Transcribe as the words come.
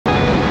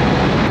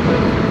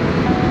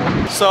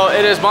So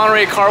it is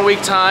Monterey Car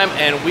Week time,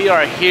 and we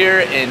are here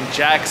in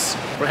Jack's.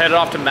 We're headed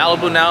off to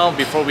Malibu now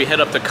before we head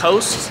up the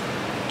coast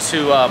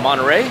to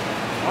Monterey.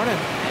 Morning.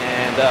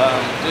 And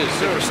dude,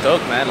 super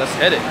stoked, man. Let's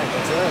hit it.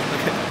 What's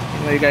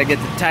up? You gotta get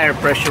the tire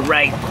pressure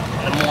right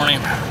in the morning.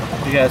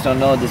 If you guys don't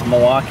know, this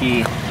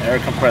Milwaukee air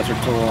compressor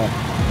tool,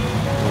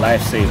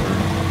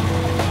 lifesaver.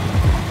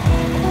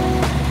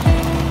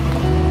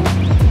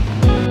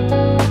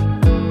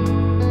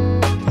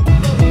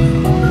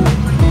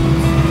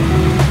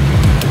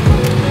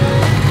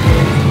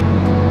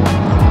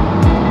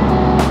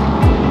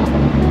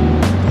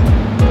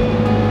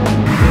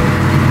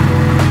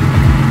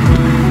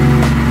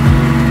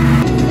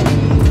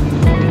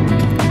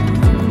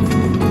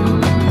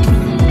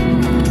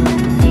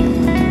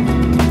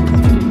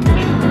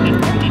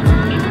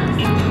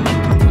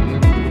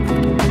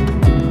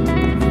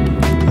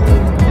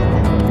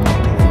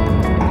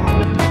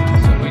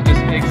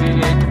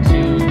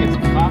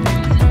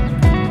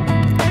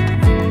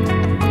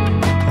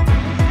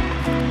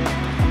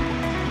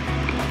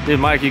 Dude,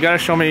 Mike, you gotta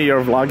show me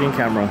your vlogging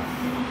camera.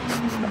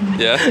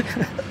 Yeah?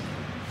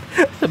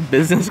 It's a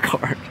business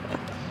card.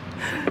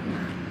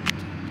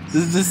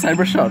 This is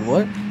CyberShot,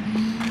 what?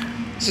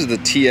 This is the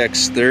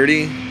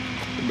TX30.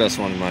 The best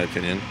one in my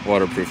opinion.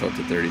 Waterproof up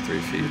to 33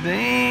 feet.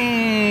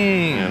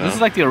 Dang! You know? This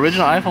is like the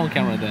original iPhone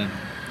camera then.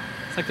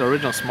 It's like the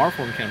original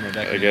smartphone camera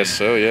back then. I guess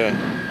so, yeah.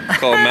 It's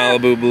called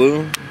Malibu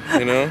Blue,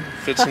 you know?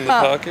 Fits in the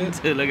pocket.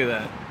 Dude, look at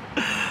that.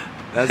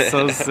 That's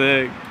so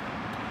sick.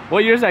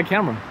 What year is that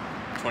camera?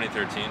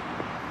 2013.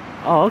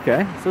 Oh,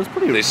 okay. So it's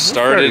pretty. They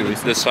started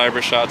the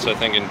CyberShots, I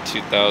think, in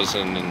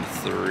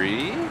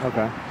 2003.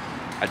 Okay.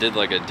 I did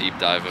like a deep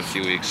dive a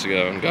few weeks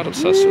ago and got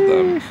obsessed with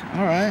them.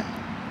 All right.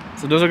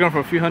 So those are going for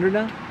a few hundred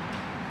now?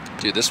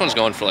 Dude, this one's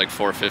going for like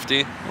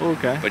 450.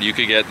 Okay. But you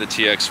could get the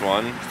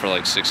TX1 for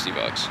like 60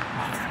 bucks.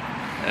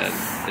 And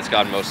it's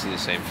got most of the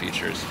same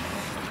features.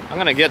 I'm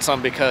gonna get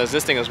some because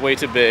this thing is way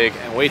too big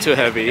and way too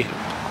heavy.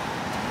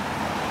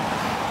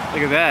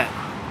 Look at that.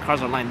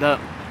 Cars are lined up.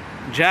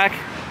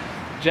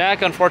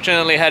 Jack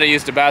unfortunately had to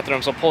use the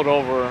bathroom, so pulled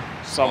over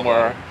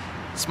somewhere.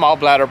 Small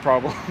bladder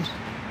problem.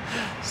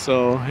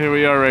 So here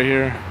we are right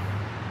here.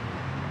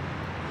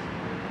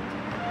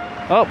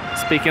 Oh,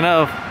 speaking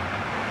of,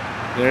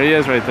 there he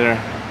is right there.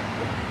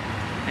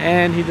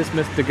 And he just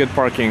missed the good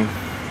parking.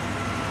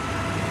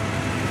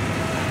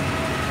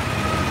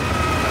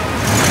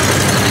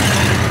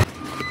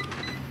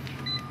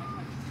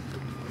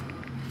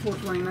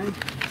 $429.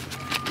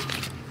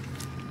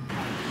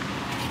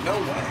 No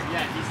way.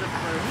 Yeah, he's the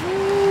first.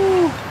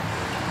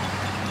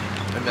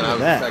 And then I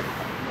was like,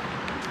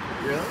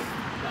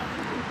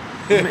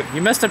 really?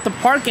 You messed up the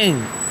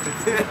parking.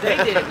 They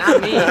did,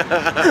 not me.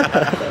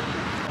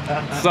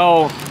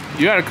 So,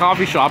 you had a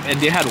coffee shop and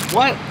they had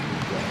what?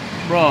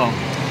 Bro.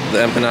 The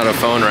empanadas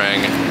phone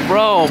rang.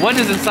 Bro, what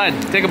is inside?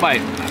 Take a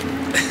bite.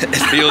 It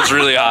feels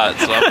really hot,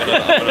 so I'm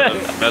gonna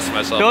mess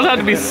myself Those up. have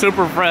to be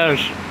super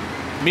fresh.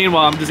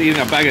 Meanwhile, I'm just eating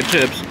a bag of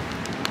chips.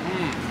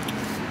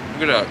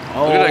 Look at that.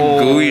 Look at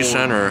that gooey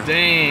center.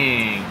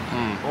 Dang.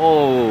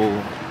 Oh.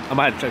 I'm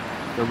about to check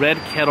the Red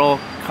Kettle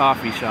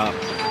Coffee Shop.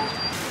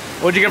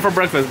 What'd you get for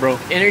breakfast, bro?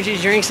 Energy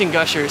drinks and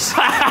gushers.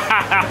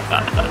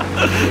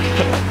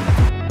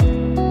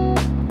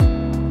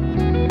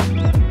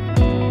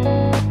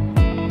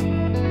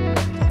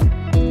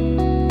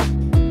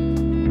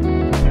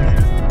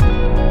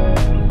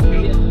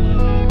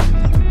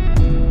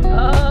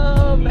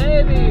 Oh,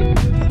 baby.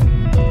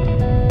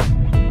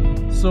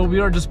 So we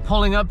are just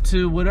pulling up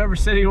to whatever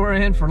city we're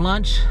in for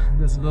lunch.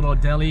 This little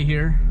deli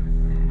here.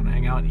 I'm gonna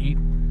hang out, eat,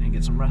 and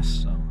get some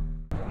rest. So.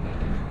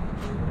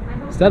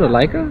 Is that a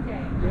Leica?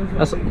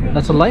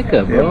 That's a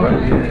Leica, bro.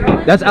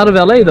 Yeah, that's out of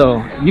LA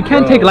though. You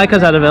can't take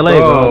Leicas out of LA,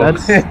 bro.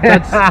 That's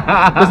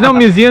there's no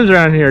museums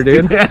around here,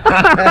 dude.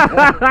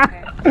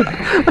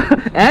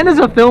 And it's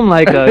a film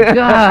Leica.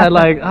 God,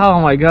 like, oh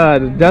my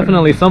god,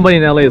 definitely somebody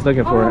in LA is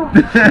looking for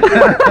it.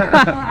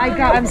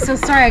 I'm so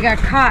sorry I got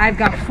caught. I've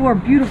got 4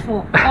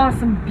 beautiful,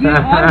 awesome,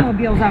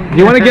 automobiles out here. Do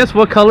you want to guess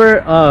what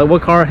color,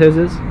 what car his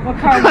is? What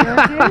car yours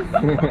is?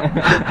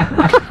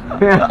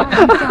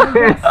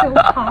 That's so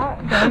hot.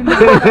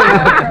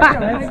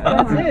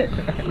 That's it.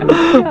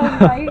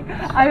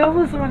 I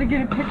almost want to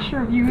get a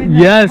picture of you in that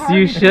Yes, car.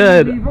 you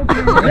should.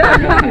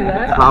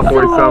 Hot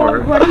boy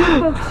summer. What are you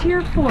folks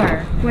here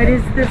for? What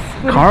is this?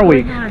 Car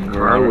Week.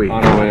 Car Week.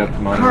 On our way up to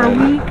Monterey. Car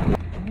Week.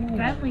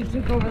 Bentley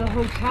took over the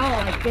hotel.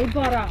 Like they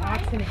bought an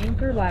oxen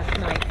anchor last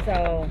night,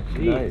 so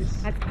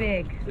Nice. that's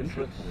big.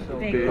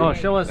 Big. Oh,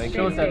 show us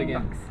that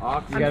again.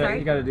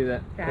 You gotta do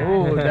that.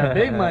 Oh, that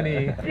big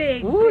money.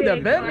 Big. Ooh, big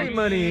that Bentley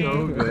money.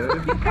 So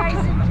good. You guys.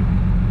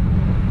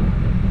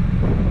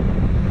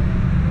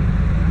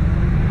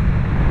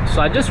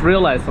 So I just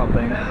realized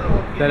something,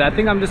 that I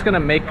think I'm just gonna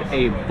make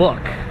a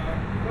book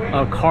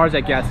of cars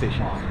at gas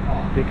stations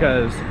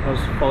because those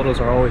photos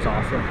are always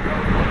awesome.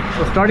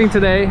 So starting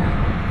today,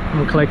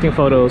 I'm collecting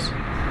photos,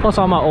 plus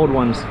all my old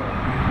ones,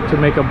 to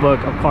make a book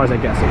of cars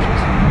at gas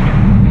stations.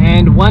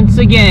 And once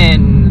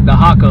again, the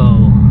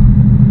Hako.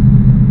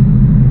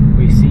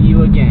 We see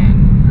you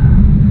again.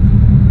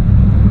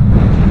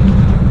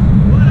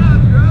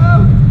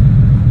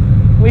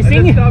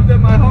 seen you. Stopped at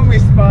my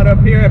homie spot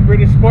up here at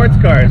British Sports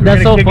Cars. We're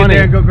That's gonna so kick funny. it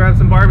there and go grab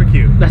some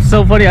barbecue. That's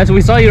so funny.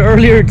 We saw you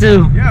earlier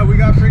too. Yeah, we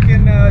got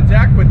freaking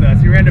Jack with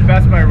us. He ran to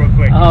Best Buy real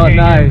quick. Oh, He can't hear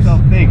nice.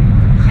 himself think.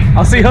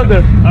 I'll see you up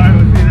there. All right,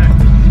 we'll see you there.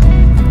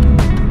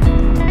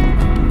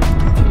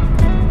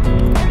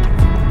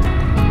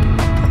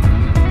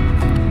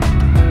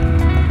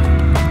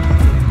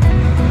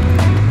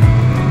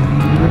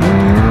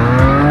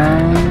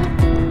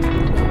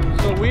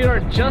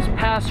 Just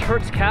past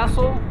Hertz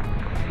Castle,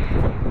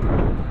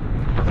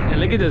 and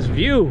look at this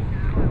view.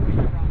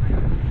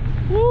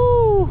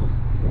 Woo!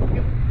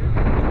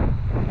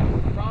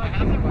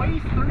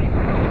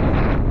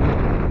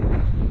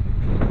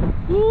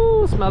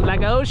 Woo! Smells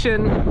like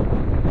ocean.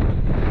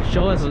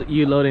 Show us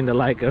you loading the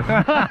Leica.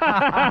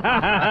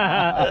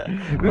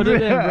 Put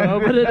it in, bro.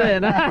 Put it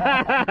in.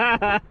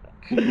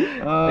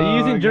 Are you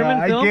using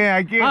German film?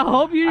 I can't. I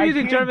hope you're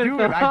using German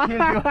film. I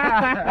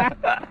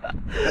can't do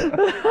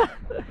it.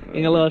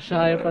 Getting a little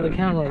shy in front of the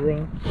camera,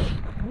 bro.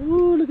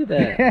 Ooh, look at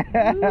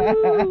that.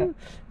 Ooh.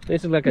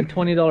 Basically like a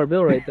 $20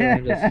 bill right there.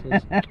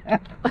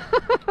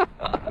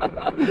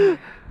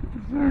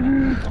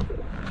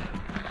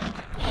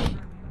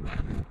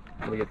 I'm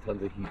gonna get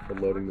tons of heat for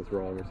loading this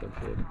wrong or some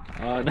shit.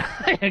 Oh, no,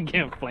 I'm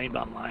getting flamed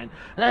online.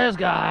 This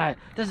LA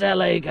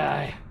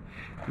guy.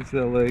 This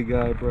LA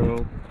guy,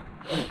 bro.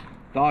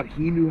 Thought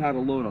he knew how to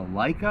load a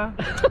Leica?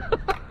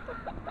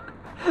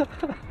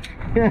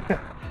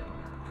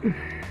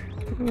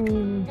 He's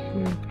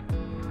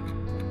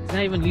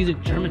not even using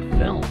German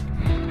film.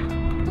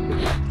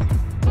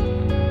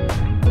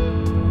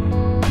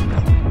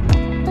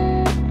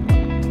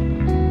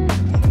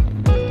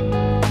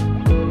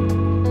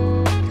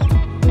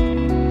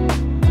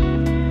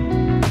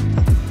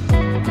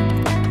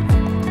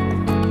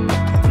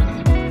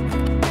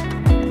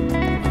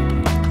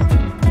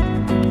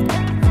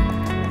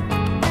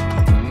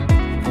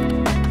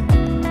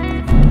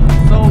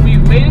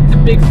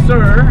 Big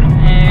Sur,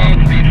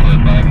 and I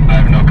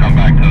have no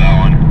comeback to that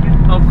one.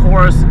 Of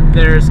course,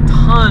 there's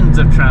tons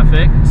of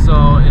traffic,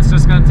 so it's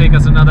just going to take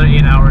us another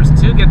 8 hours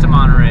to get to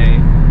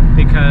Monterey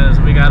because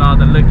we got all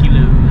the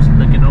looky-loos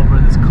looking over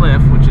this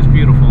cliff, which is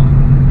beautiful.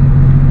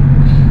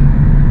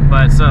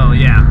 But so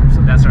yeah,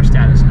 so that's our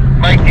status now.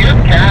 My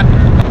gift cat.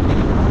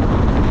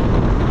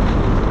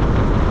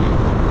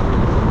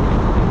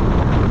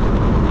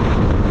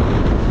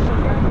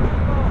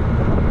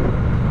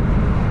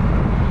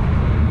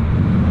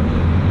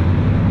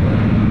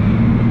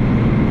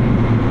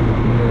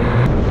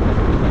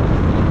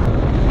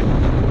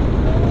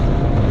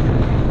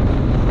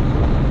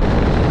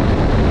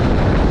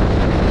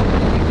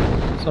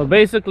 So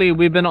basically,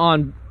 we've been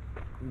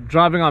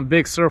driving on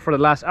Big Sur for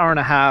the last hour and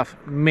a half,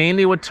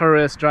 mainly with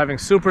tourists, driving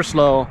super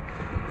slow,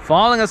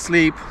 falling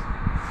asleep.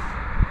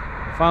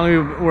 Finally,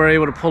 we were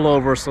able to pull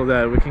over so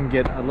that we can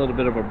get a little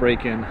bit of a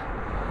break in.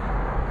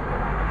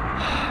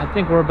 I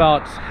think we're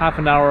about half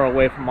an hour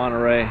away from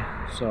Monterey,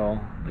 so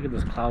look at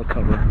this cloud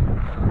cover.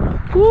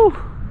 Woo!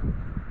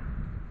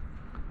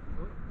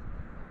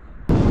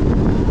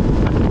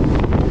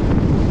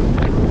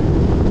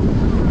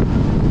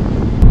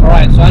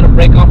 Alright, so I had to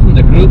break off from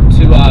the group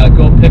to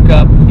go pick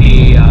up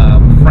a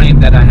frame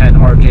that I had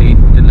RJ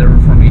deliver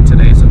for me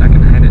today so that I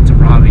can hand it to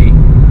Robbie.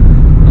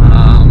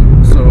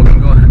 So we're going to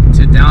go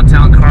to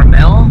downtown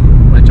Carmel,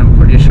 which I'm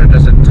pretty sure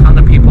there's a ton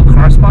of people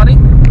car spotting.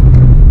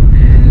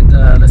 And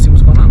let's see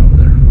what's going on over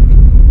there.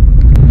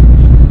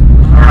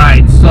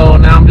 Alright, so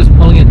now I'm just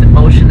pulling into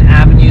Ocean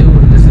Avenue.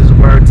 This is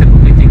where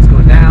typically things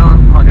go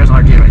down. Oh, there's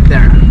RJ right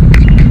there.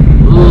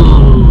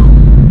 Ooh,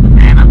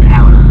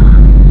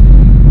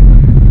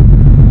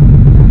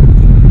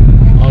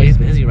 he's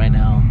busy right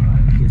now.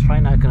 He's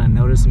probably not gonna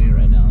notice me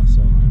right now,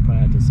 so I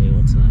probably have to say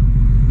what's up.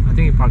 I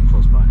think he parked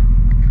close by.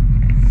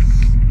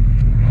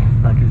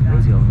 Like he's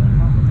busy over there.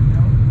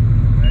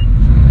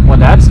 Well,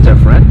 that's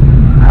different.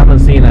 I haven't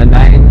seen a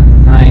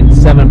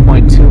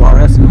 997.2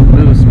 RS in the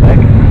blue spec.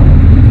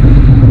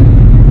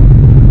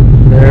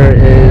 There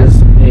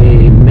is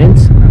a mint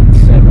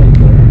set right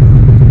there.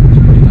 It's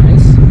pretty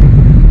nice.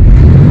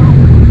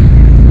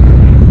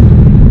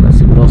 Let's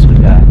see what else we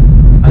got.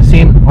 I've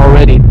seen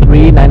already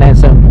 3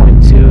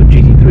 997.2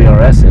 GT3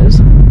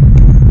 RSs.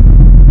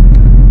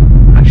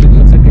 Actually, it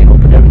looks like they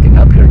opened everything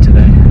up here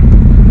today.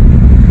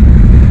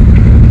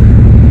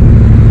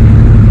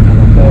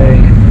 LFA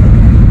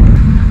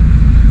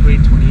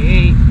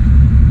 328.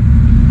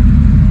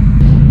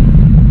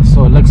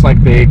 So it looks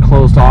like they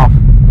closed off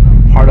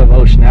part of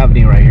Ocean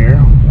Avenue right here,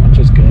 which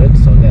is good,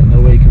 so that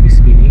nobody can be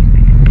speeding.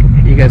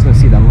 You guys can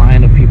see the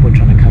line of people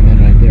trying to come in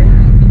right there.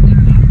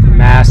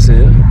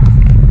 Massive.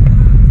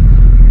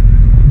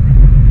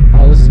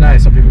 This is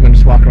nice, so people can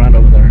just walk around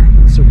over there.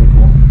 It's super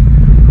cool.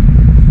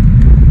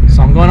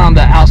 So I'm going on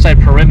the outside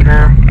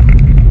perimeter.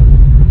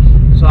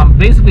 So I'm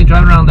basically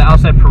driving around the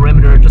outside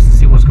perimeter just to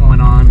see what's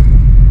going on.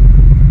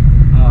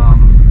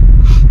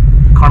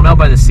 Carmel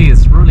by the Sea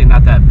is really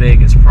not that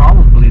big. It's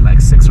probably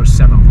like 6 or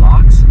 7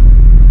 blocks.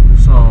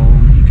 So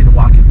you can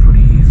walk it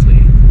pretty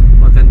easily.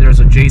 But then there's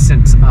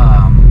adjacent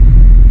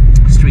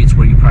streets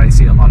where you probably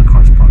see a lot of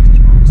cars parked as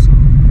well. So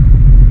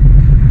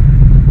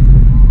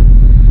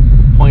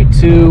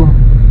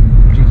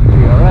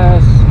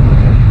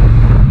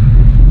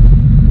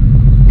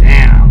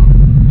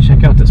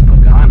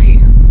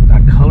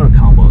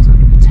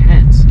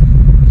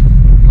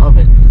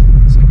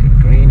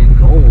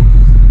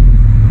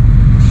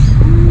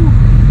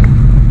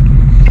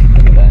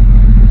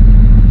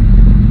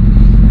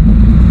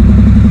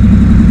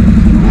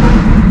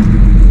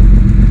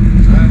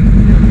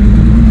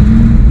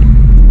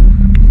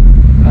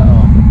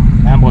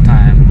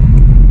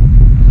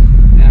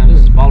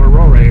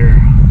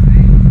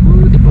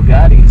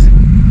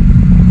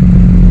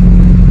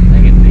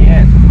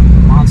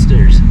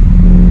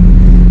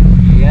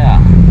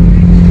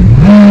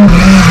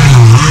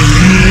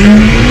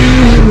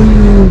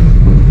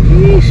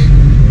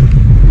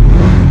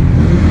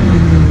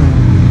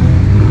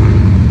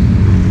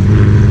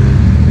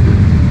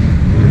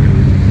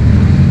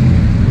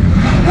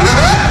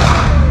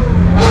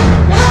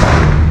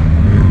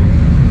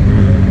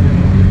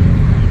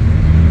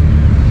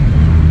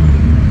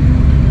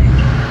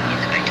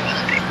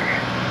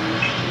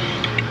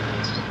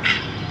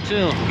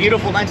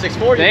beautiful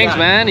 964. Thanks,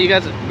 man. You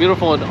guys are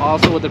beautiful, and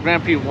also with the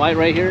Grand Prix white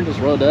right here, just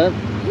rolled up.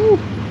 Woo.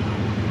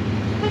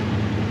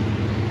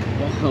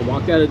 Wow,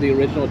 walked out of the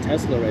original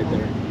Tesla right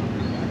there.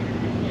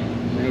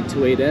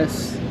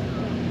 928S.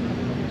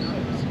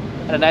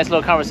 Had a nice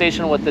little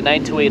conversation with the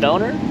 928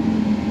 owner,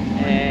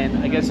 and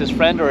I guess his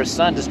friend or his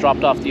son just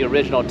dropped off the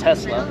original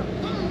Tesla,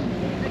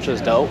 which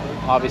was dope.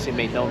 Obviously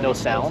made no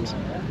sounds.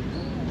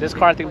 This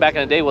car, I think back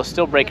in the day, was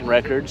still breaking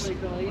records,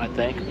 I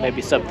think,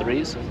 maybe sub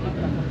 3s.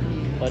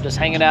 But just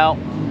hanging out.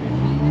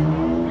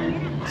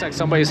 Looks like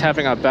somebody's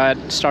having a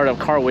bad startup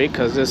car week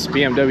because this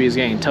BMW is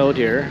getting towed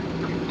here,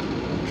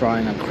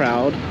 drawing a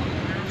crowd.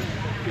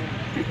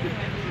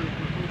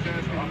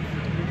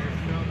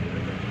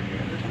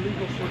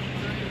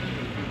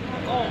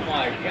 Oh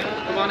my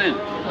God! Come on in.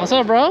 What's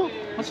up, bro?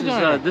 What's you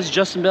doing? This is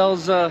Justin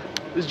Bell's. This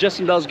is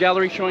Justin Bell's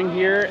gallery showing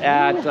here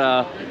at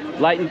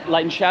Light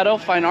and Shadow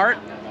Fine Art.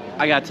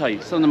 I gotta tell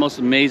you, some of the most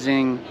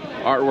amazing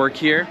artwork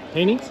here.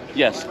 Paintings?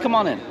 Yes. Come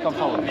on in. Come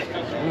follow me.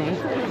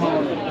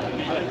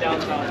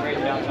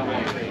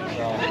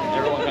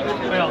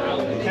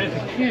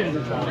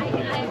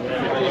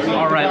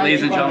 All right,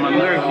 ladies and gentlemen,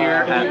 we're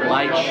here at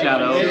Light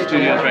Shadow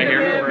Studios right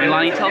here.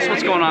 Milani, tell us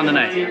what's going on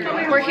tonight.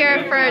 We're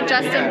here for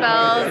Justin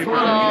Bell's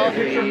little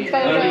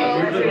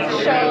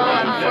photo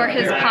show for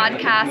his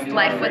podcast,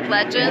 Life with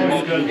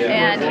Legends,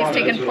 and he's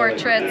taken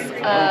portraits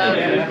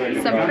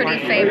of some pretty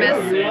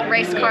famous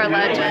race car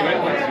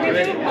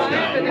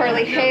legends.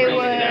 Harley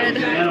Haywood,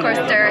 of course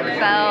Derek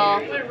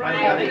Bell,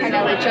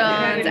 Carnelli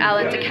Jones,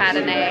 Alan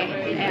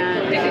DeCadenet,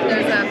 and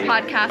there's a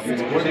podcast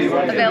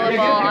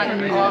available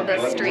on all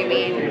the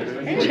streaming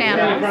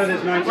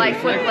channels,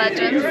 Life with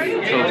Legends.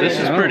 So this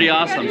is pretty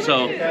awesome.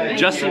 So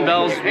Justin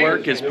Bell's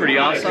work is pretty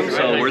awesome.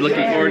 So we're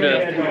looking forward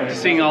to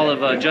seeing all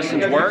of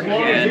Justin's work,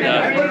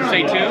 and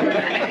stay tuned.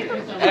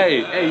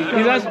 Hey,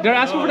 They're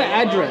asking for the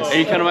address. are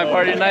you coming to my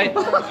party tonight?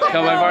 Come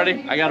to my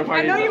party? I got a I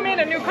party. know you made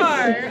a new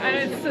car,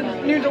 and it's a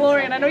new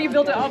DeLorean. I know you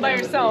built it all by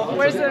yourself.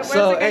 Where's it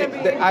gonna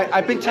be?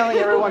 I've been telling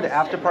everyone the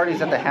after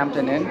party's at the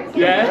Hampton Inn.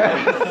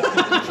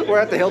 Yeah? We're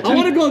at the Hilton. I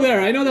want to go there.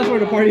 I know that's where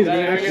the party's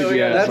going to actually be.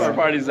 That's where our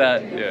party's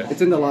at. Yeah.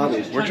 It's in the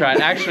lobby. We're trying.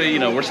 Actually,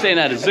 we're staying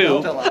at a zoo.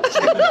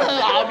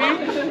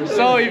 Lobby.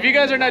 So if you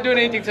guys are not doing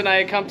anything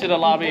tonight, come to the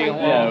lobby.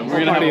 Yeah, we're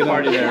gonna have a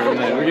party there.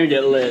 We're gonna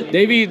get lit.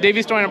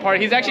 Davey's throwing a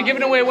party. He's actually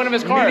giving away one of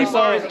his cars. Mini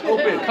bars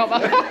open. Come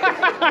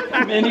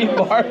on. Mini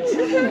bars.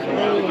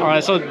 All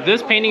right, so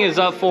this painting is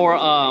up for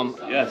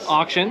Yes.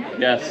 auction.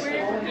 Yes.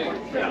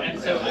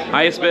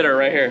 Highest bidder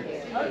right here.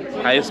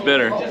 Highest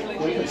bidder.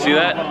 See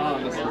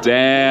that?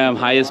 Damn,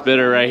 highest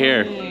bidder right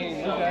here.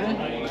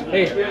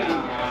 Hey.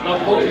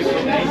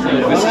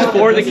 This is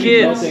for the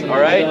kids, all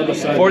right?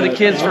 For the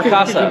kids for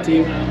Casa.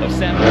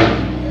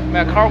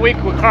 Man, car week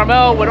with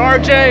Carmel, with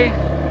RJ.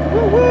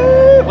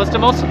 Woo-woo. What's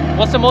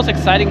the most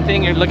exciting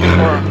thing you're looking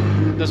for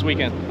this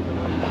weekend?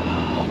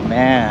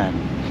 Man.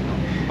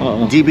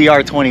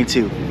 DBR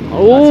 22.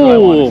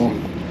 Oh,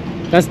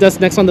 that's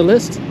next on the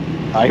list.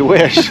 I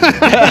wish.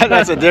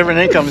 That's a different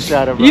income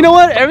strata, bro. You know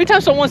what? Every time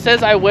someone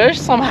says "I wish,"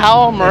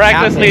 somehow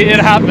miraculously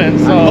it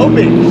happens. So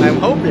I'm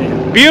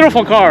hoping.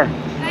 beautiful car.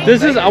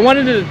 This is. I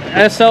wanted a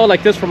SL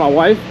like this for my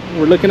wife.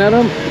 We're looking at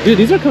them. Dude,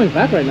 these are coming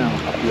back right now.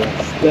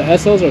 Yes. The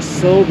SLs are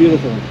so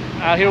beautiful.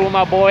 Out here with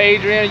my boy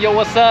Adrian. Yo,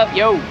 what's up?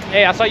 Yo.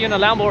 Hey, I saw you in a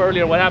Lambo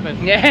earlier. What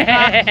happened?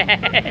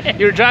 Yeah.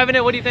 You were driving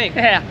it. What do you think?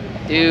 Yeah.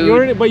 Dude. You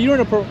were in a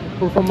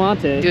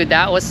Performante. Dude,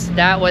 that was.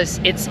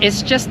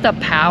 It's just the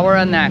power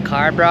on that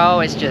car,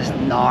 bro. It's just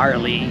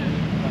gnarly.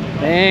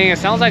 Dang, it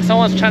sounds like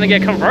someone's trying to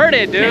get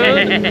converted,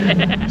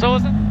 dude. So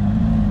what's that?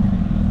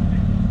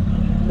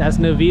 That's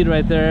Naveed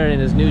right there in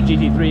his new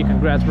GT3.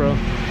 Congrats, bro.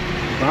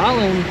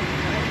 Ballin'.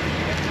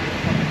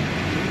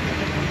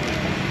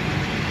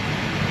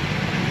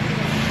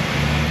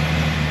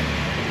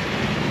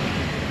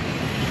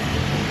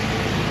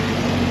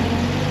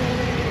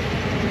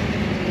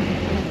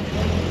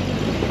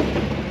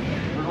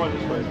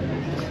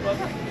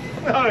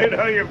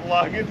 No, you're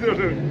vlogging.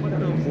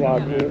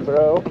 Vlogging,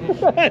 bro.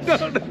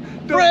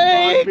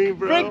 Don't me,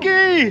 bro.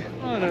 Ricky!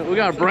 We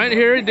got Brent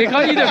here. They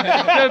call you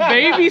the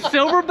baby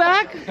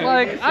silverback?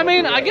 Like, I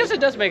mean, I guess it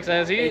does make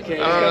sense. I don't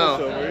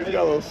know. He's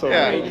got a little silver.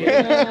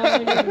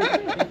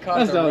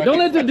 That's dope. Don't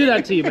let them do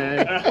that to you,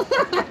 man.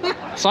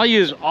 Saw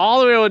you all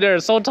the way over there.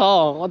 So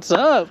tall. What's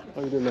up?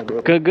 How you doing, man,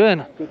 bro? Good,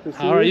 good. Good to see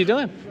How are you. you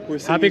doing? We're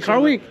seeing Happy each car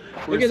other. week.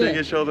 We're seeing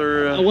each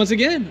other. Once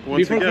again.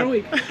 Before car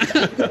week.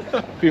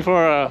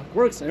 Before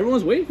works.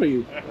 Everyone's waiting for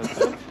you.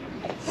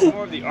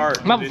 More of the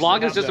art. My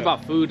vlog is just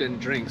about food and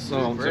drinks.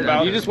 So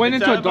about- you just went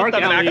it's into a about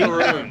dark the alley,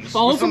 macaroons.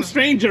 followed some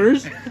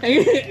strangers.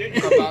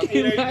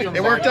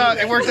 It worked out.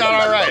 It worked out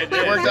all right. It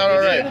worked out all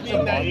right.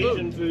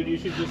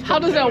 How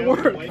does that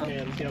work?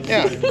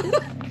 Yeah.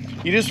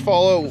 You just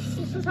follow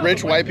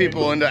rich white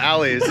people into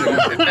alleys,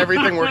 and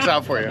everything works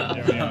out for you.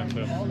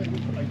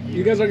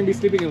 You guys are gonna be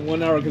sleeping in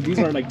 1 hour because these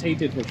are like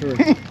tainted for sure.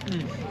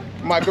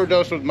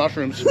 Microdose with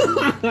mushrooms.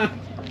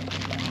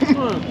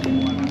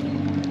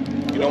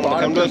 You don't want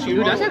to come to us?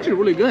 Dude, that's actually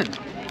really good.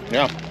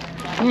 Yeah.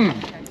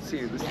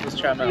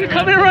 You're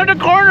coming around the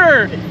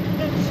corner.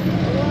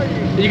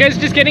 You guys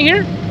just getting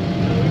here?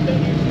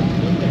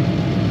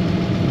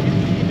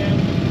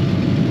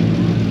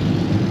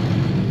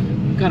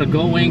 Got a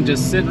Gull Wing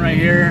just sitting right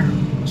here,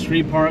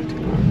 street parked.